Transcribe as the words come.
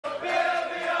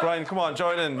Brian, come on,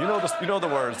 join in. You know the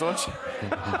words, don't you?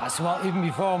 That's what, even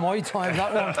before my time,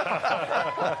 that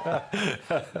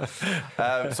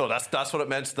one. So that's what it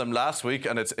meant to them last week,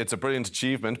 and it's a brilliant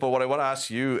achievement. But what I want to ask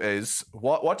you is,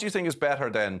 what do you think is better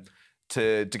then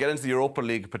to get into the Europa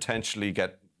League, potentially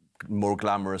get more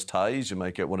glamorous ties? You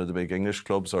might get one of the big English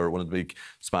clubs or one of the big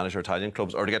Spanish or Italian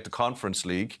clubs, or to get the Conference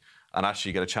League and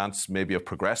actually get a chance maybe of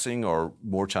progressing or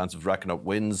more chance of racking up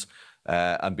wins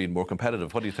and being more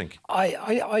competitive. What do you think?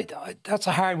 That's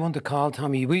a hard one to call,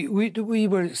 Tommy. We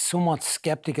were somewhat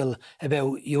sceptical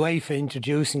about UEFA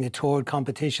introducing a third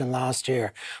competition last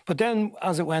year. But then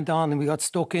as it went on and we got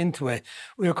stuck into it,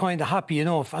 we were kind of happy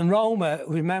enough. And Roma,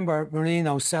 remember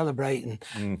Marino celebrating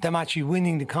them actually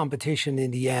winning the competition in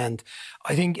the end.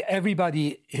 I think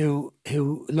everybody who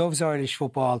loves Irish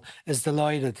football is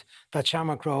delighted that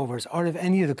Shamrock Rovers, or if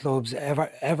any of the clubs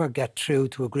ever get through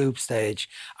to a group stage,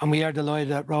 and we are delighted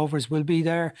that Rovers will be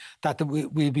there, that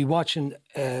we'll be watching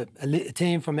a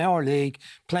team from our league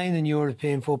playing in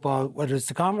European football, whether it's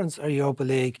the Conference or Europa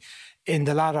League, in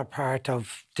the latter part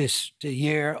of the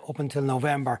year up until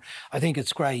November. I think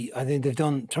it's great. I think they've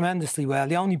done tremendously well.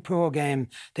 The only poor game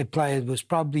they played was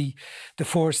probably the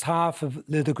first half of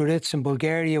Ludogorets in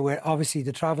Bulgaria, where obviously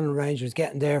the travelling arrangements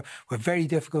getting there were very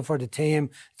difficult for the team.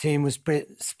 The team was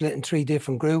split in 3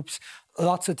 different groups.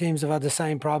 Lots of teams have had the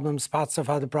same problems. Pats have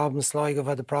had the problems. Sligo have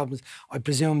had the problems. I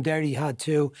presume Derry had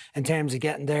too. In terms of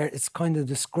getting there, it's kind of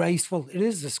disgraceful. It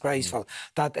is disgraceful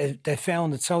that they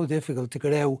found it so difficult to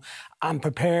get out and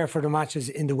prepare for the matches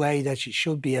in the way that you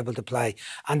should be able to play.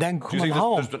 And then coming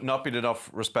home... There's not been enough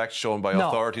respect shown by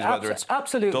authorities, whether it's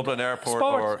Dublin Airport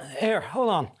or... Here, hold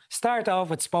on. Start off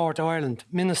with Sport Ireland,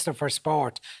 Minister for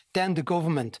Sport, then the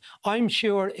government. I'm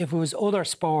sure if it was other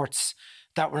sports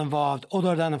that were involved,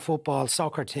 other than a football,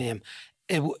 soccer team,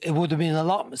 it would have been a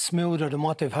lot smoother than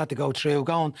what they've had to go through.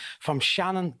 Going from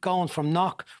Shannon, going from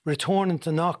Knock, returning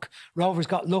to Knock. Rovers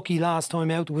got lucky last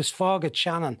time out. It was fog at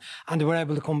Shannon and they were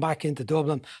able to come back into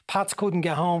Dublin. Pats couldn't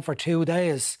get home for 2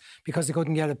 days because they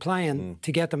couldn't get a plane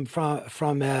to get them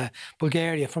from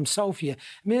Bulgaria, from Sofia.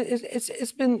 I mean,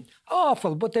 it's been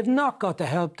awful, but they've not got the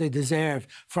help they deserve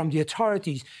from the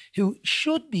authorities, who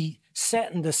should be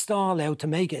setting the stall out to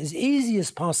make it as easy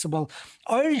as possible.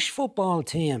 Irish football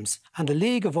teams and the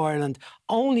League of Ireland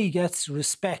only gets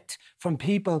respect from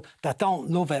people that don't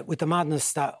love it with the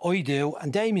madness that I do,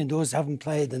 and Damien does, haven't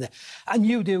played in it, and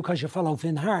you do because you follow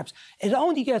Finn Harps. It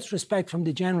only gets respect from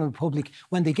the general public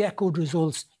when they get good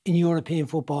results in European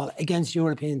football against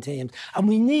European teams. And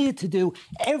we need to do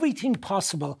everything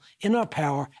possible in our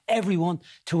power, everyone,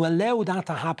 to allow that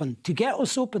to happen, to get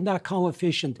us up in that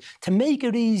coefficient, to make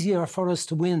it easier for us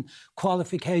to win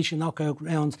qualification knockout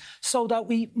rounds, so that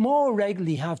we more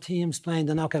regularly have teams playing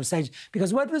the knockout stage.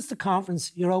 Because whether it's the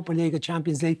Conference, Europa League or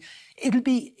Champions League, it'll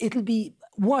be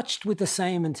watched with the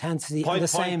same intensity and the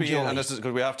same joy. And this is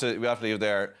because we have to leave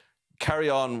there.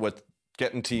 Carry on with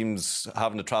getting teams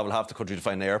having to travel half the country to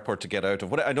find an airport to get out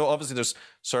of. I know obviously there's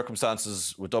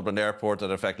circumstances with Dublin Airport that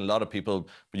are affecting a lot of people,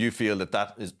 but you feel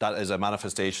that is a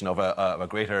manifestation of a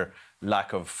greater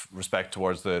lack of respect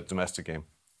towards the domestic game?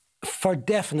 For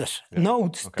definite. Yeah.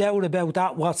 No doubt about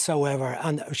that whatsoever.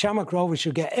 And Shamrock Rovers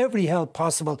should get every help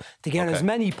possible to get as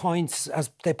many points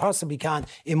as they possibly can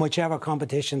in whichever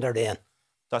competition they're in.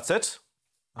 That's it.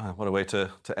 What a way to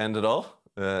end it all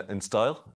in style.